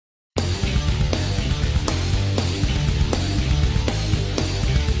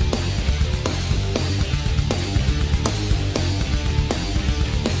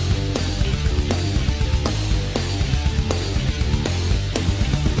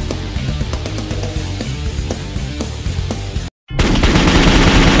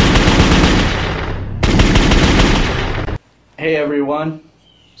Hey everyone,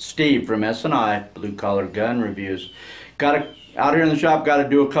 Steve from S&I Blue Collar Gun Reviews. Out here in the shop, got to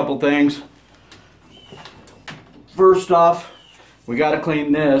do a couple things. First off, we got to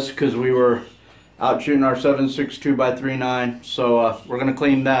clean this because we were out shooting our 7.62 by 3.9. So we're going to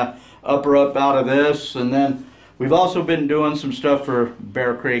clean that upper up out of this, and then we've also been doing some stuff for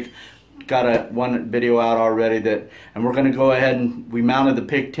Bear Creek. Got one video out already and we're going to go ahead and we mounted the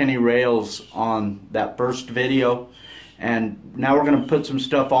Picatinny rails on that first video. And now we're going to put some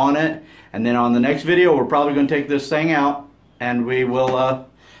stuff on it, and then on the next video we're probably going to take this thing out and we will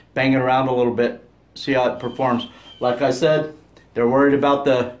bang it around a little bit, see how it performs. Like I said, they're worried about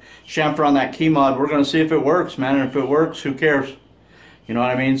the chamfer on that Keymod. We're going to see if it works, man, and if it works, who cares? You know what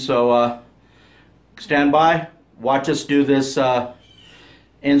I mean? So stand by, watch us do this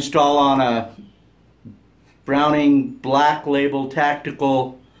install on a Browning Black Label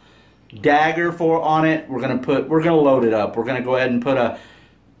Tactical dagger on it. We're gonna load it up. We're gonna go ahead and put a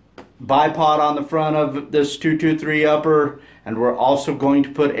bipod on the front of this 223 upper, and we're also going to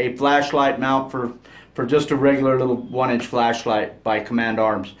put a flashlight mount for just a regular little 1-inch flashlight by Command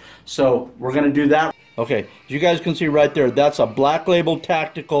Arms. So we're gonna do that. Okay, as you guys can see right there, that's a Black Label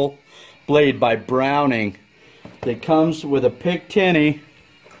Tactical blade by Browning that comes with a Picatinny.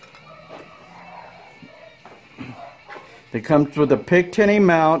 It comes with a Picatinny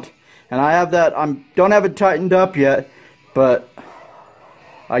mount. And I have that, don't have it tightened up yet, but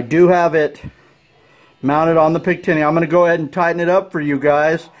I do have it mounted on the Picatinny. I'm going to go ahead and tighten it up for you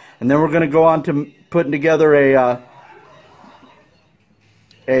guys, and then we're going to go on to putting together a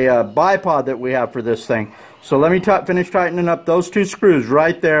bipod that we have for this thing. So let me finish tightening up those two screws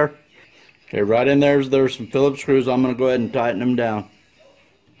right there. Okay, right in there's some Phillips screws. I'm going to go ahead and tighten them down.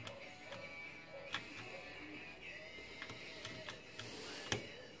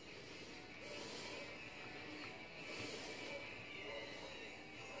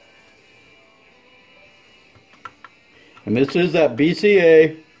 And this is that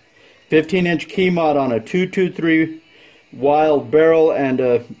BCA 15-inch Keymod on a 223 wild barrel and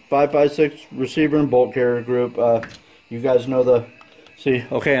a 5.56 receiver and bolt carrier group. You guys know the, see,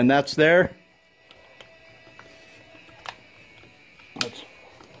 okay, and that's there.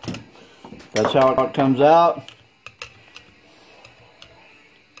 That's how it comes out.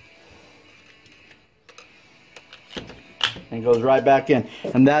 And goes right back in.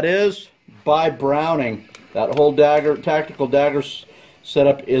 And that is by Browning. That whole tactical dagger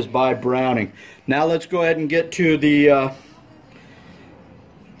setup is by Browning. Now let's go ahead and get to the, I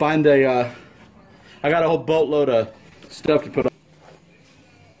got a whole boatload of stuff to put on.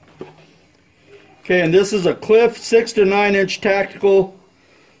 Okay, and this is a Cliff 6 to 9 inch tactical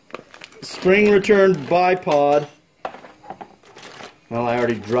spring returned bipod. Well, I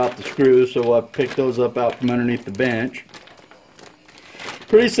already dropped the screws, so I'll pick those up out from underneath the bench.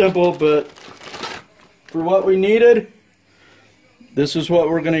 Pretty simple, but for what we needed, this is what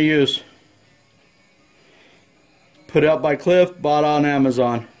we're going to use. Put out by Cliff, bought on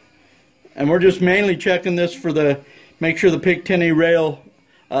Amazon. And we're just mainly checking this for make sure the Picatinny rail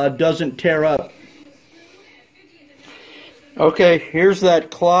doesn't tear up. Okay, here's that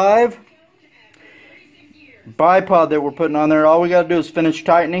Clive bipod that we're putting on there. All we got to do is finish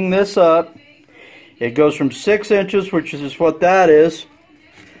tightening this up. It goes from 6 inches, which is what that is,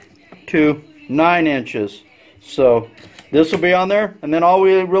 to 9 inches. So this will be on there, and then all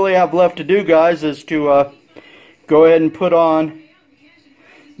we really have left to do, guys, is to go ahead and put on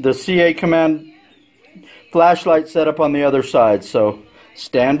the CA Command flashlight setup on the other side. So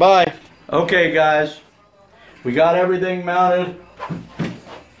stand by. Okay, guys, we got everything mounted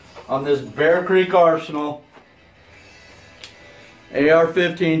on this Bear Creek Arsenal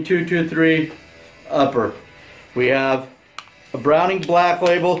AR-15 223 upper. We have a Browning Black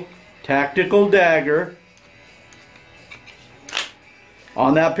Label Tactical dagger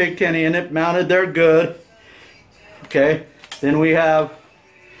on that Picatinny, and it mounted there good. Okay, then we have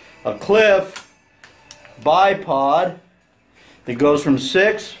a Cliff bipod that goes from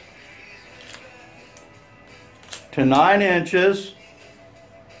 6 to 9 inches.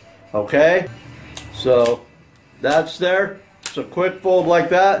 Okay, so that's there. It's a quick fold like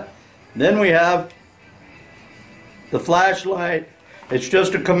that. Then we have the flashlight. It's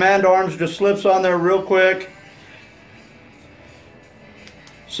just a Command Arms, just slips on there real quick.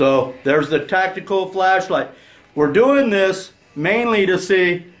 So there's the tactical flashlight. We're doing this mainly to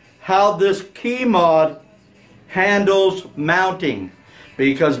see how this Keymod handles mounting,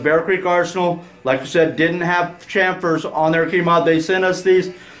 because Bear Creek Arsenal, like I said, didn't have chamfers on their Keymod. They sent us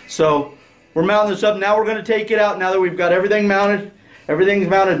these, so we're mounting this up. Now we're going to take it out now that we've got everything mounted. Everything's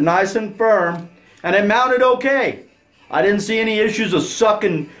mounted nice and firm, and it mounted okay. I didn't see any issues of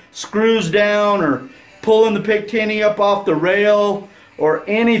sucking screws down or pulling the Picatinny up off the rail or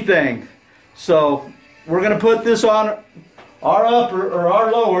anything. So we're going to put this on our upper or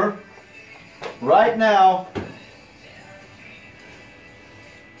our lower right now.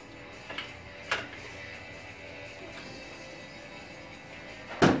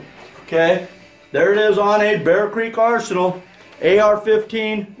 Okay, there it is on a Bear Creek Arsenal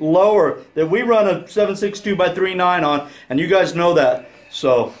AR-15 lower that we run a 7.62 by 3.9 on, and you guys know that.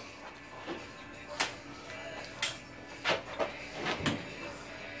 So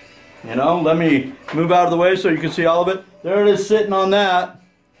you know, let me move out of the way so you can see all of it. There it is sitting on that,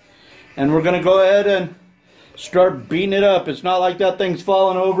 and we're gonna go ahead and start beating it up. It's not like that thing's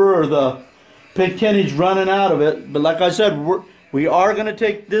falling over or the Picatinny's running out of it, but like I said, we are gonna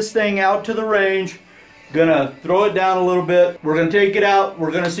take this thing out to the range. Gonna throw it down a little bit. We're gonna take it out.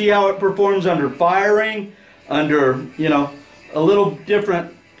 We're gonna see how it performs under firing, under, you know, a little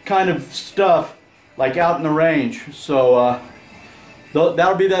different kind of stuff like out in the range. So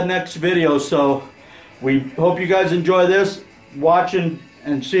that'll be that next video. So we hope you guys enjoy this, watching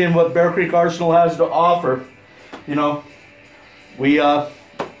and seeing what Bear Creek Arsenal has to offer. You know, we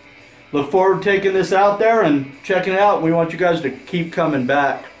look forward to taking this out there and checking it out. We want you guys to keep coming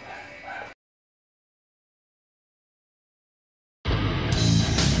back.